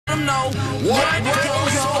know what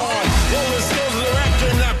goes on.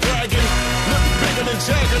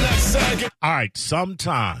 All right,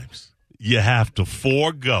 sometimes you have to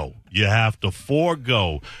forego.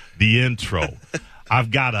 The intro. I've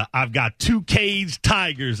got two caged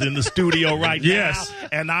tigers in the studio right now,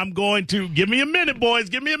 and I'm going to give me a minute, boys.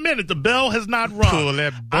 Give me a minute. The bell has not rung. Pull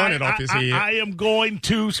that bonnet off his head. I am going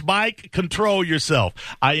to, Spike, control yourself.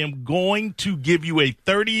 I am going to give you a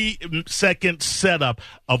 30-second setup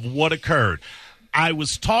of what occurred. I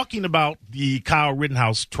was talking about the Kyle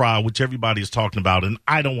Rittenhouse trial, which everybody is talking about, and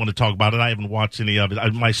I don't want to talk about it. I haven't watched any of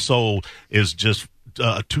it. My soul is just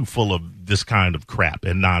too full of this kind of crap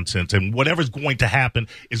and nonsense. And whatever's going to happen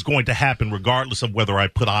is going to happen regardless of whether I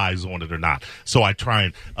put eyes on it or not. So I try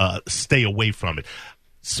and stay away from it.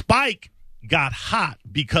 Spike got hot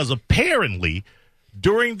because apparently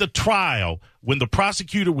during the trial, when the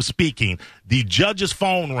prosecutor was speaking, the judge's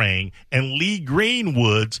phone rang, and Lee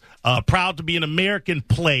Greenwood's Proud to be an American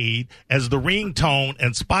played as the ringtone,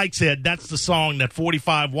 and Spike said that's the song that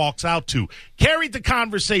 45 walks out to. Carried the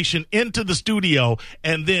conversation into the studio,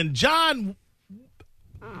 and then John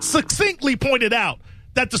succinctly pointed out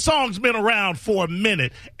that the song's been around for a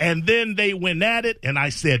minute, and then they went at it, and I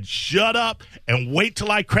said, shut up and wait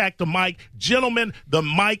till I crack the mic. Gentlemen, the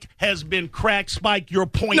mic has been cracked. Spike, your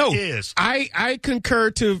point is. I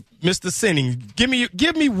concur to Mr. Sinning. Give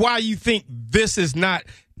me why you think this is not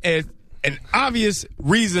an obvious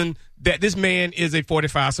reason that this man is a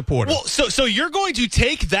 45 supporter. Well, so you're going to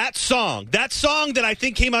take that song that I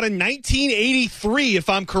think came out in 1983, if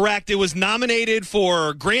I'm correct. It was nominated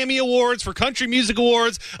for Grammy Awards, for Country Music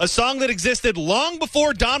Awards, a song that existed long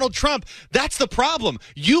before Donald Trump. That's the problem.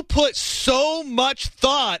 You put so much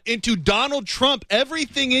thought into Donald Trump,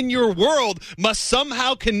 everything in your world must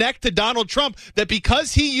somehow connect to Donald Trump, that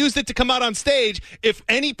because he used it to come out on stage, if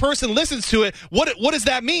any person listens to it, what does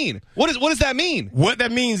that mean? What does that mean? What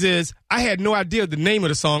that means is, I had no idea the name of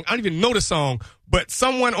the song. I don't even know the song, but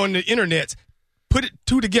someone on the internet put it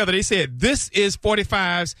two together. They said, this is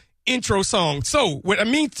 45's intro song. So what it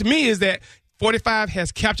means to me is that 45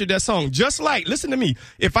 has captured that song. Just like, listen to me,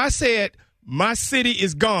 if I said, My City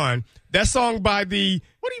Is Gone, that song by the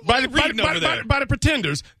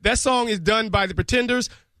Pretenders, that song is done by the Pretenders.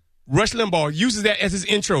 Rush Limbaugh uses that as his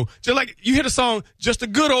intro. Just like you hear the song, Just a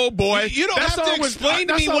Good Old Boy. You don't have to explain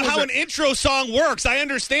to me how an intro song works. I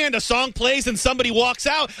understand a song plays and somebody walks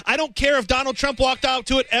out. I don't care if Donald Trump walked out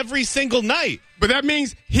to it every single night. But that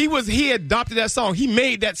means he adopted that song. He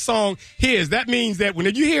made that song his. That means that when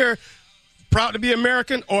you hear Proud to be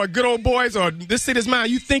American or Good Old Boys or This City's Mine,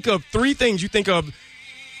 you think of three things. You think of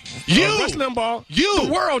Rush Limbaugh.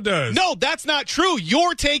 The world does. No, that's not true.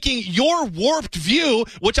 You're taking your warped view,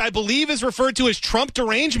 which I believe is referred to as Trump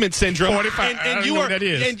derangement syndrome. 45. And you know what that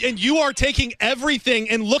is. And you are taking everything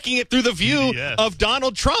and looking it through the view of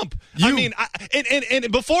Donald Trump. I mean,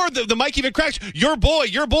 and before the mic even cracks, your boy.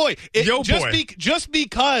 Just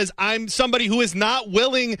because I'm somebody who is not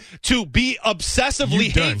willing to be obsessively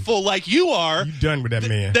hateful like you are. You done with that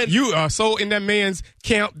man. You are so in that man's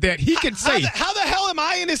camp that he could say. How the hell am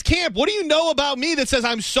I in his camp? What do you know about me that says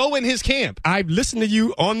I'm so in his camp? I've listened to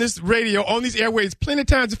you on this radio, on these airways plenty of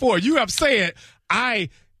times before. You have said, I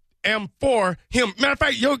am for him. Matter of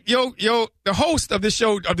fact, the host of this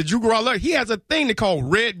show, of the Drew Garrell, he has a thing they call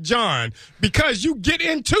Red John, because you get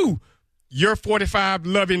into your 45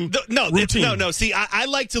 loving routine. No. See, I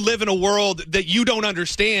like to live in a world that you don't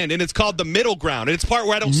understand, and it's called the middle ground. And it's part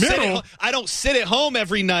where I don't sit at home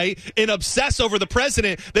every night and obsess over the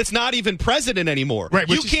president that's not even president anymore. Right,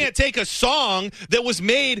 you can't take a song that was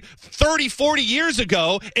made 30, 40 years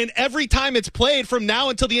ago, and every time it's played from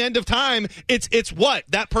now until the end of time, it's what?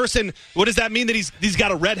 That person, what does that mean, that he's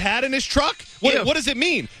got a red hat in his truck? What does it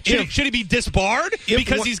mean? Should he be disbarred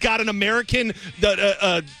because he's got an American...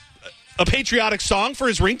 a patriotic song for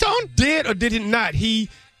his ringtone? Did or did it not? He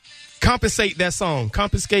confiscate that song.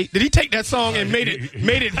 Confiscate. Did he take that song and made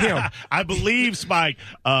it him? I believe, Spike,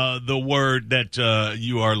 the word that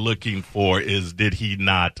you are looking for is, did he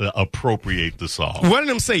not appropriate the song? One of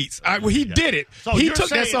them states. He did it. So he took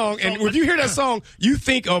that song, and when you hear that song, you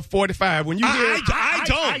think of 45. When you hear I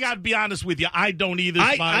don't. I got to be honest with you. I don't either,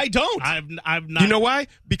 Spike. I don't. I've not. You know why?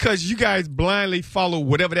 Because you guys blindly follow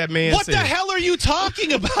whatever that man says. What the hell are you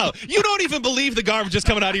talking about? You don't even believe the garbage is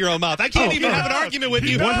coming out of your own mouth. I can't even have an argument with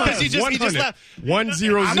you because you just left.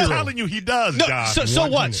 100. I'm telling you, he does. No, John. so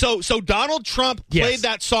what? So Donald Trump played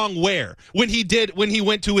that song where? When he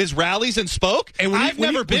went to his rallies and spoke? And I've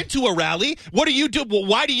never been to a rally. What do you do? Well,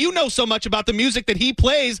 why do you know so much about the music that he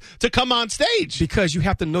plays to come on stage? Because you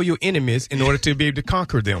have to know your enemies in order to be able to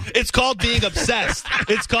conquer them. It's called being obsessed.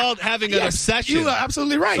 It's called having an obsession. You are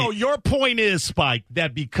absolutely right. So your point is, Spike,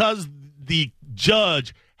 that because the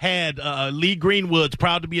judge had Lee Greenwood's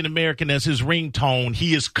 "Proud to Be an American" as his ringtone,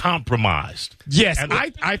 he is compromised. Yes,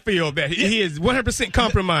 I feel that he is 100%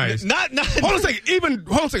 compromised. Not. Hold on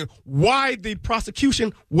a second. Why the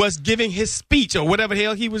prosecution was giving his speech or whatever the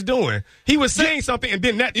hell he was doing? He was saying something, and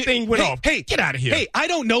then that thing went off. Hey, get out of here. Hey, I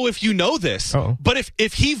don't know if you know this, Uh-oh. but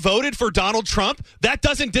if he voted for Donald Trump, that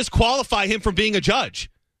doesn't disqualify him from being a judge.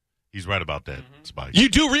 He's right about that, Spike. You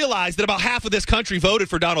do realize that about half of this country voted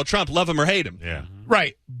for Donald Trump, love him or hate him. Yeah.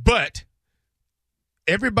 Right, but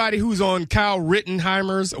everybody who's on Kyle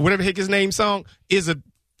Rittenheimer's, or whatever the heck his name song, is a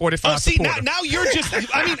 45 see, supporter. now you're just.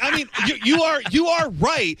 I mean, you are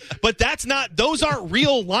right, but that's not. Those aren't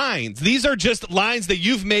real lines. These are just lines that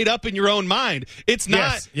you've made up in your own mind. It's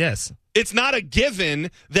not. Yes. It's not a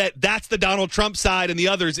given that that's the Donald Trump side and the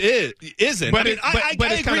others isn't. But I mean,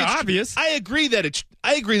 but it's kind of obvious. I agree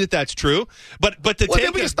that that's true. But to Well, take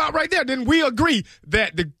then we can stop right there. Then we agree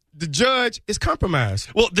that the judge is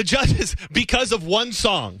compromised. well, the judges because of one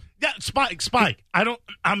song. Yeah, Spike.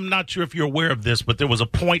 I'm not sure if you're aware of this, but there was a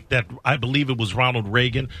point that I believe it was Ronald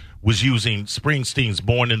Reagan was using Springsteen's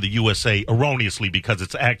 "Born in the USA" erroneously because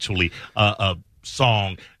it's actually a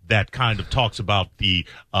song that kind of talks about the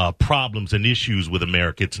problems and issues with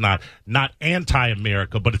America. It's not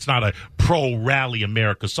anti-America, but it's not a pro-rally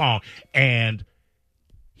America song. And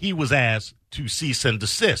he was asked to cease and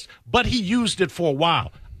desist, but he used it for a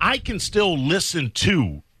while. I can still listen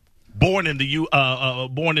to Born in the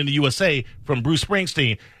USA from Bruce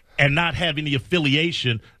Springsteen and not have any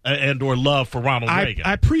affiliation and or love for Ronald Reagan.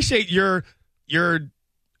 I appreciate your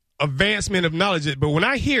advancement of knowledge, but when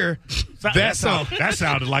I hear that song, that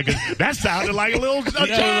sounded like a little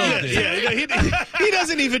He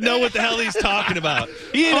doesn't even know what the hell he's talking about.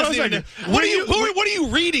 He doesn't even know. What are you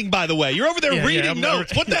reading, by the way? You're over there reading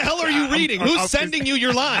notes. What the hell are you reading? Who's sending you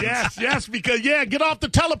your lines? Yes, because get off the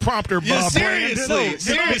teleprompter,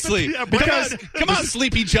 Seriously. Because Come on,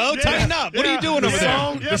 Sleepy Joe, tighten up. What are you doing over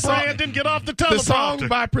there? Brandon, get off the teleprompter. the song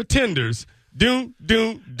by Pretenders. Doom,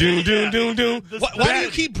 doom, doom, doom, doom, doom. Why do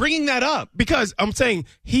you keep bringing that up? Because I'm saying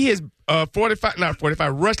he is 45, not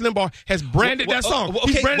 45. Rush Limbaugh has branded that song.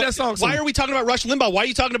 Okay, He's branded that song. Why are we talking about Rush Limbaugh? Why are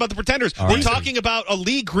you talking about the Pretenders? We're talking about a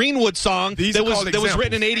Lee Greenwood song that was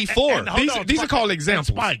written in '84. These are called examples.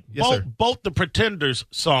 Spike, Yes, both the Pretenders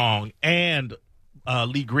song and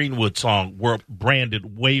Lee Greenwood song were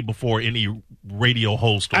branded way before any radio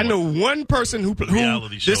host. I know one person who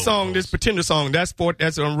this song, this Pretender song, that's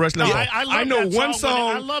on Rush Limbaugh. Yeah, I know one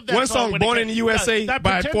song, Born in the USA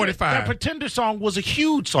by 45. That Pretender song was a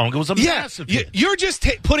huge song. It was a massive hit. You're just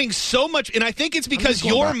putting so much, and I think it's because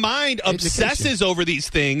your mind obsesses over these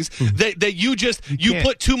things that you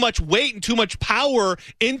put too much weight and too much power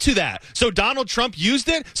into that. So Donald Trump used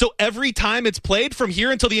it. So every time it's played from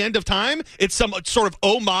here until the end of time, it's some sort of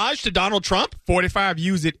homage to Donald Trump. 45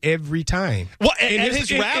 use it every time. What, at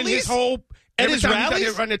his rallies? Every time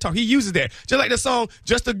he's running talk, he uses that. Just like the song,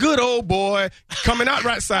 "Just a Good Old Boy Coming Out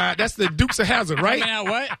Right Side." That's the Dukes of Hazzard, right? Coming out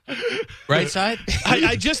what? Right side?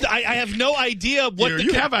 I have no idea what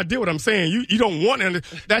you have idea what I'm saying. You don't want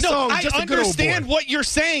that song. Just a Good Old Boy. I understand what you're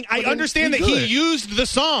saying. I understand that good. he used the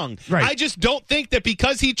song. Right. I just don't think that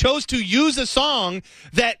because he chose to use a song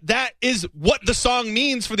that is what the song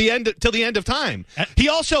means for the end till the end of time. He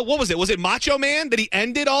also, what was it? Was it Macho Man that he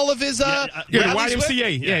ended all of his the rallies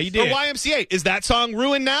YMCA. with? Yeah, he did. Or YMCA. Is that song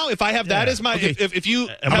ruined now? If I have that as my if you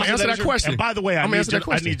I'm gonna answer that question. And by the way, I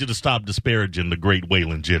need you to stop disparaging the great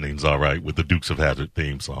Waylon Jennings, all right, with the Dukes of Hazzard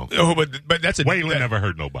theme song. Oh, but that's Waylon never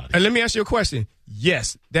hurt nobody. And let me ask you a question.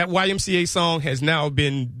 Yes, that YMCA song has now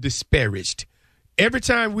been disparaged. Every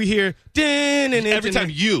time we hear every time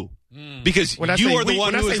because you are the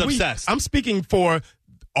one who is obsessed. I'm speaking for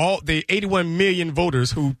all the 81 million voters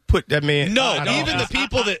who put that man. No, even the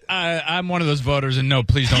people that I'm one of those voters, and no,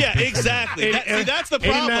 please don't. Yeah, exactly. That's the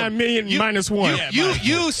problem. 89 million minus one.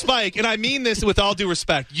 You, Spike, and I mean this with all due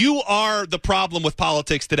respect. You are the problem with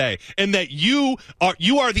politics today, and that you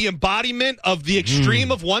are the embodiment of the extreme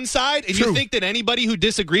of one side, and you think that anybody who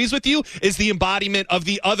disagrees with you is the embodiment of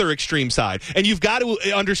the other extreme side. And you've got to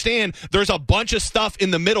understand there's a bunch of stuff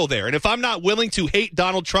in the middle there. And if I'm not willing to hate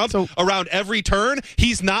Donald Trump around every turn,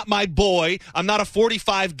 he's he's not my boy. I'm not a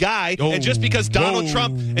 45 guy. And just because Donald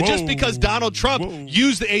Trump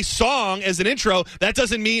used a song as an intro, that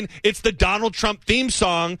doesn't mean it's the Donald Trump theme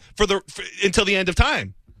song until the end of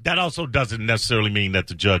time. That also doesn't necessarily mean that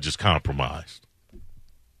the judge is compromised.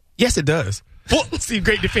 Yes, it does. Well, see,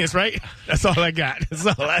 great defense, right? That's all I got.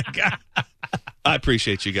 I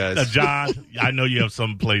appreciate you guys. John, I know you have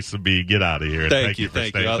some place to be. Get out of here. Thank you.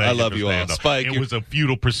 I love you all. Spike, it was a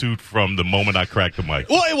futile pursuit from the moment I cracked the mic.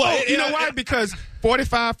 Well, you know why? Because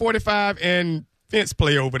 45, and Vince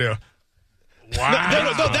play over there.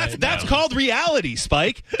 Wow. No, that's called reality,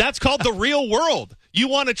 Spike. That's called the real world. You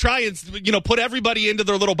want to try and put everybody into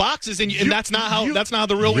their little boxes, and that's not how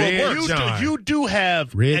the real world works. You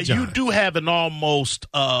do have an almost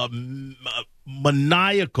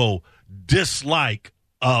maniacal dislike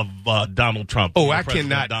of Donald Trump. Oh, I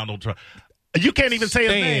cannot. Donald Trump. You can't even say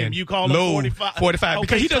his name. You call him 45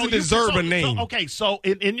 because he doesn't deserve a name. So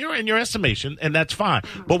in your estimation, and that's fine.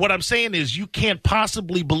 But what I'm saying is you can't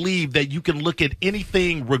possibly believe that you can look at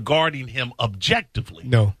anything regarding him objectively.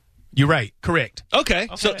 No, you're right. Correct. Okay.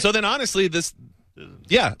 So then honestly,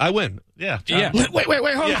 I win. Yeah. Wait,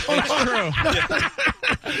 hold on.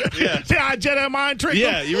 Yeah. See, I Jedi mind trick.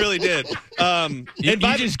 Yeah, you really did. You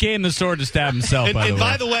just gave him the sword to stab himself.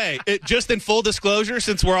 By the way, just in full disclosure,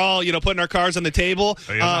 since we're all putting our cards on the table,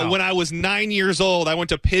 when I was 9 years old, I went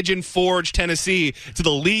to Pigeon Forge, Tennessee, to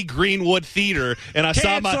the Lee Greenwood Theater, and I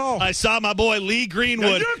saw my boy Lee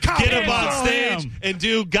Greenwood get up on stage and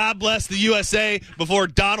do "God Bless the USA" before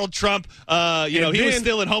Donald Trump. He was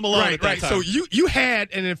still in Home Alone at that time. So you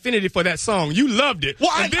had an affinity for that song. You loved it. Well,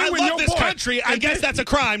 I love this country. I guess that's a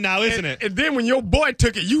crime now, isn't it? And then when your boy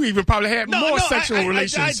took it, you even probably had more sexual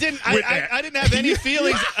relations. I didn't have any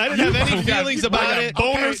feelings. I didn't have any feelings about it.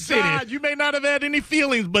 Boner City. You may not have had any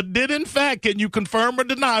feelings, but did in fact, can you confirm or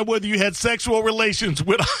deny whether you had sexual relations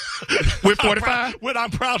with 45?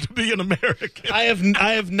 I'm proud to be an American. I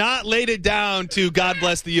have not laid it down to "God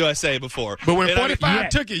Bless the USA" before. But when 45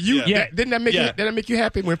 took it, didn't that make you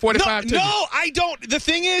happy when 45 took it? No, I don't. The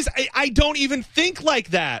thing is, I don't even think like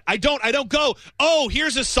that. I don't go, oh,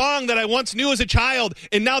 here's a song that I once knew as a child,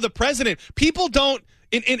 and now the president. People don't,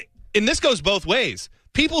 and this goes both ways.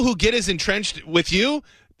 People who get as entrenched with you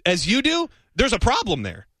as you do, there's a problem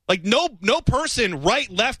there. Like, no person, right,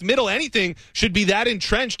 left, middle, anything, should be that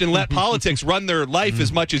entrenched and let politics run their life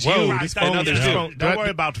as much as you and others do. Don't worry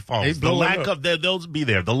about the phones. The lack of they'll be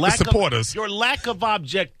there. The lack of your lack of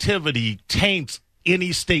objectivity taints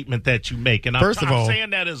any statement that you make. And I'm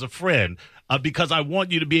saying that as a friend. Because I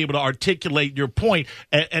want you to be able to articulate your point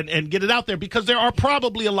and get it out there, because there are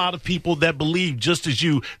probably a lot of people that believe, just as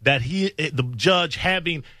you, that the judge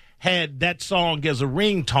having had that song as a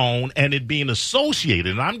ringtone and it being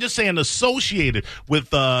associated, and I'm just saying associated with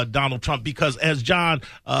Donald Trump, because as John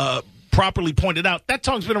properly pointed out, that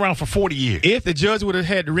song's been around for 40 years. If the judge would have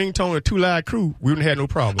had the ringtone of Two Live Crew, we wouldn't have had no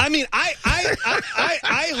problem. I mean,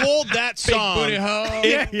 I hold that song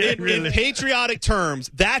in patriotic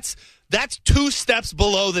terms. That's 2 steps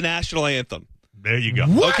below the national anthem. There you go.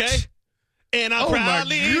 What? Okay? And I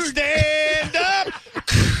proudly stand up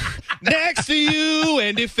next to you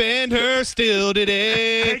and defend her still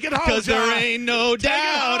today. Take it home, because there John. ain't no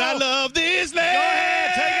doubt I love this land. Go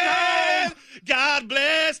ahead, take it home. God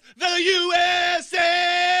bless the USA.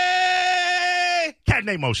 Cat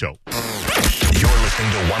Nemo Show. You're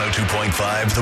listening to 102.5 The